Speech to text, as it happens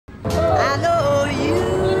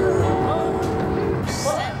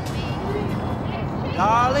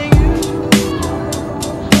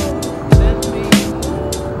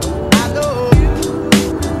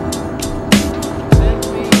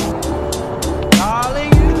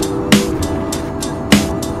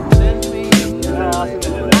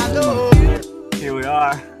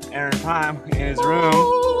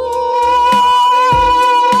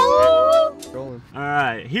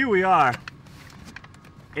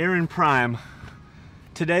Aaron Prime.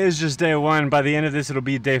 Today is just day 1. By the end of this, it'll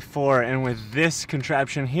be day 4. And with this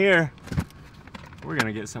contraption here, we're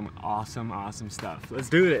gonna get some awesome, awesome stuff. Let's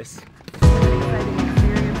do this.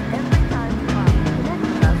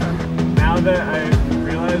 Now that I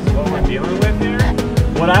realize what we're dealing with here,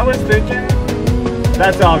 what I was thinking,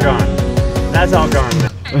 that's all gone. That's all gone now.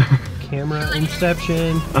 Camera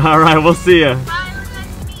inception. All right, we'll see ya.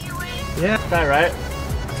 Yeah. That right?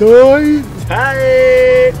 Tight.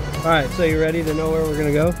 Tight. All right, so you ready to know where we're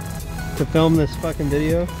gonna go to film this fucking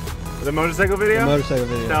video? The motorcycle video? The motorcycle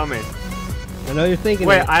video. Tell me. I know you're thinking.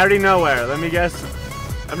 Wait, I already know where. Let me guess.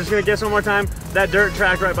 I'm just gonna guess one more time. That dirt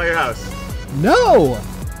track right by your house. No!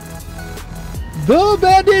 The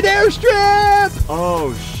Bandit Airstrip!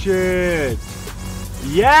 Oh shit.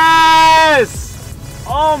 Yes!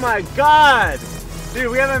 Oh my god! Dude,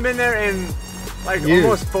 we haven't been there in like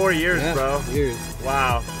almost 4 years, yeah, bro. Years.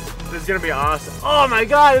 Wow. This is gonna be awesome. Oh my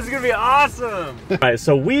god, this is gonna be awesome! Alright,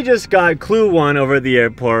 so we just got clue 1 over at the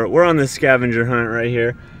airport. We're on the scavenger hunt right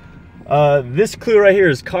here. This clue right here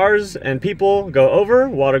is cars and people go over,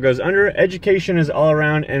 water goes under, education is all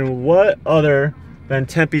around, and what other than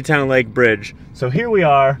Tempe Town Lake Bridge. So here we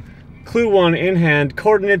are, clue 1 in hand,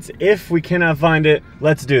 coordinates if we cannot find it.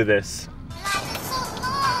 Let's do this.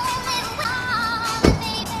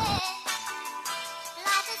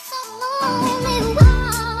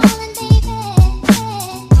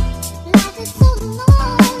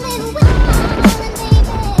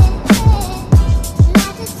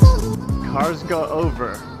 Cars go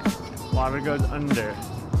over, water goes under.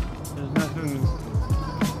 There's nothing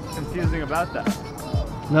confusing about that.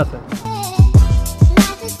 Nothing.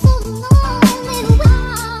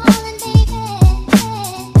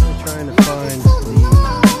 I'm trying to find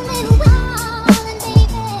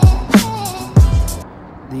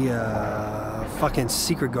the fucking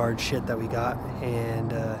secret guard shit that we got,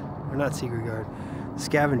 and or not secret guard,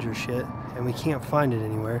 scavenger shit, and we can't find it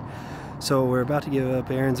anywhere. So we're about to give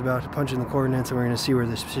up. Aaron's about to punch in the coordinates, and we're going to see where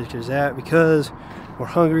this shit is at because we're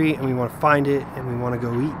hungry and we want to find it and we want to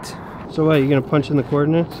go eat. So what, you going to punch in the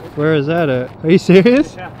coordinates? Where is that at? Are you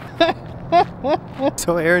serious? Yeah.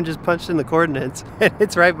 So Aaron just punched in the coordinates and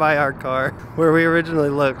it's right by our car where we originally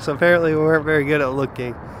looked. So apparently we weren't very good at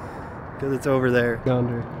looking because it's over there.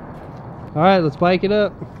 Yonder. All right, let's bike it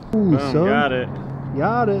up. Ooh, boom, son. got it.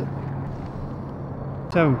 Got it.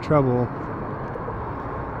 It's having trouble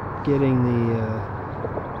getting the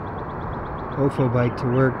OFO bike to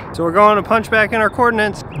work. So we're going to punch back in our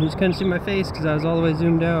coordinates. You just couldn't see my face because I was all the way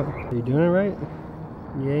zoomed out. Are you doing it right?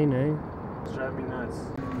 Yay, nay. It's driving me nuts.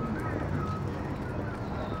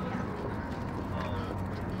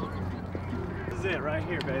 This is it right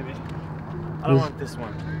here, baby. I don't want this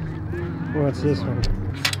one. What's this one?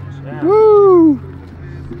 Yeah. Woo!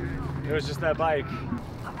 It was just that bike.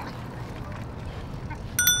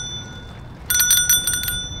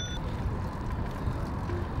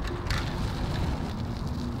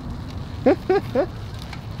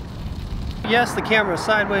 Yes, the camera's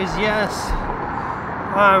sideways, yes.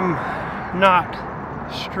 I'm not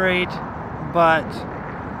straight, but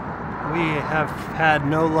we have had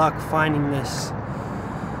no luck finding this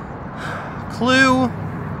clue.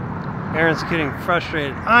 Aaron's getting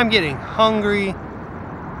frustrated. I'm getting hungry.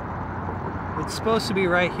 It's supposed to be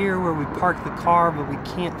right here where we parked the car, but we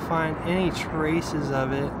can't find any traces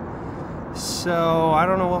of it. So I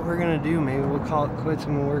don't know what we're gonna do. Maybe we'll call it quits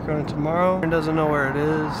and we'll work on it tomorrow. Aaron doesn't know where it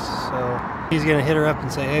is, so he's gonna hit her up and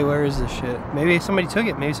say, hey, where is this shit? Maybe somebody took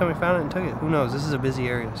it. Maybe somebody found it and took it. Who knows? This is a busy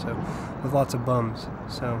area, so with lots of bums.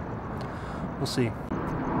 So we'll see.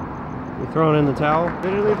 You throwing in the towel?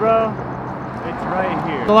 Literally, bro, it's right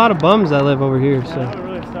here. There's a lot of bums that live over here, Yeah, so. that would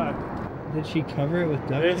really suck. Did she cover it with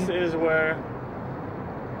duct tape? This is where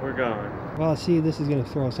we're going. Well, see, this is gonna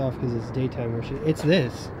throw us off because it's daytime or shit. It's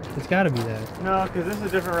this. It's gotta be that. No, because this is a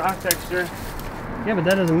different rock texture. Yeah, but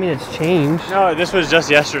that doesn't mean it's changed. No, this was just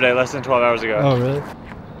yesterday, less than 12 hours ago. Oh, really?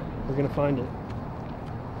 We're gonna find it.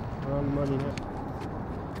 We're on the money now.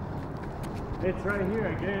 It's right here,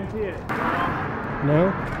 I guarantee it.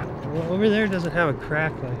 No? Well, over there doesn't have a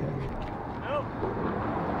crack like it.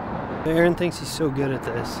 Nope. Aaron thinks he's so good at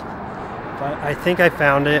this. But I think I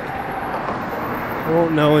found it. I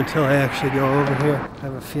won't know until I actually go over here. I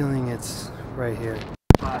have a feeling it's right here.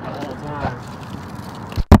 The whole time.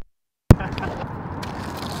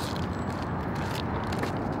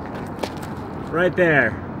 Right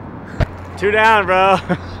there. 2 down, bro.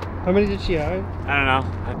 How many did she have? I don't know.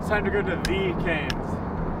 It's time to go to the canes.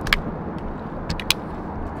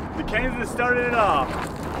 The canes that started it all.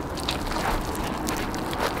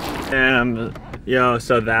 And Yo,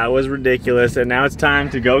 so that was ridiculous, and now it's time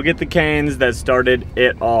to go get the canes that started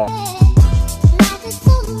it all.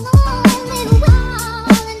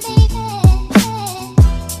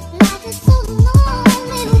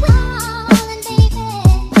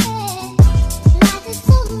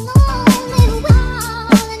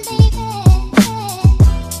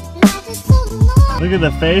 Look at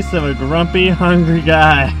the face of a grumpy, hungry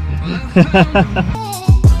guy.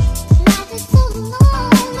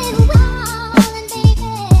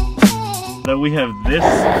 So we have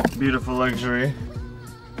this beautiful luxury.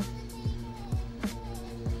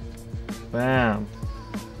 Bam.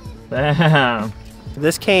 Bam.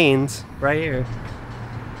 This Cane's right here,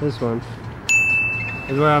 this one,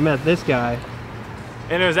 is where I met this guy.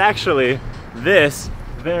 And it was actually this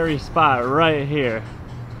very spot right here.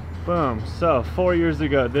 Boom. So 4 years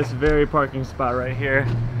ago, this very parking spot right here,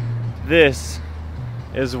 this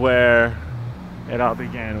is where it all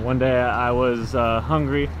began. One day I was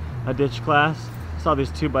hungry. I ditched class, saw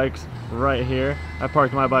these two bikes right here. I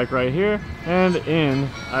parked my bike right here, and in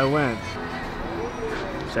I went.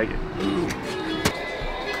 Shake it.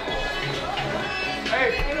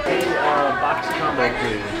 Hey, box combo,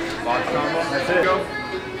 please. Box combo? That's it. Go.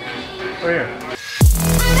 Over here.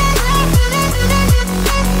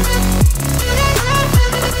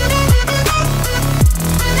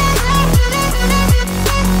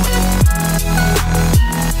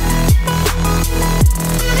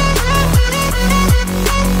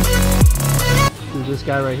 This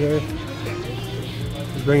guy right here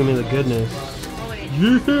is bringing me the goodness.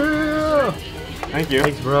 Yeah! Thank you.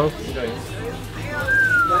 Thanks, bro. Can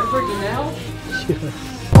I break it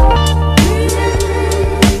now?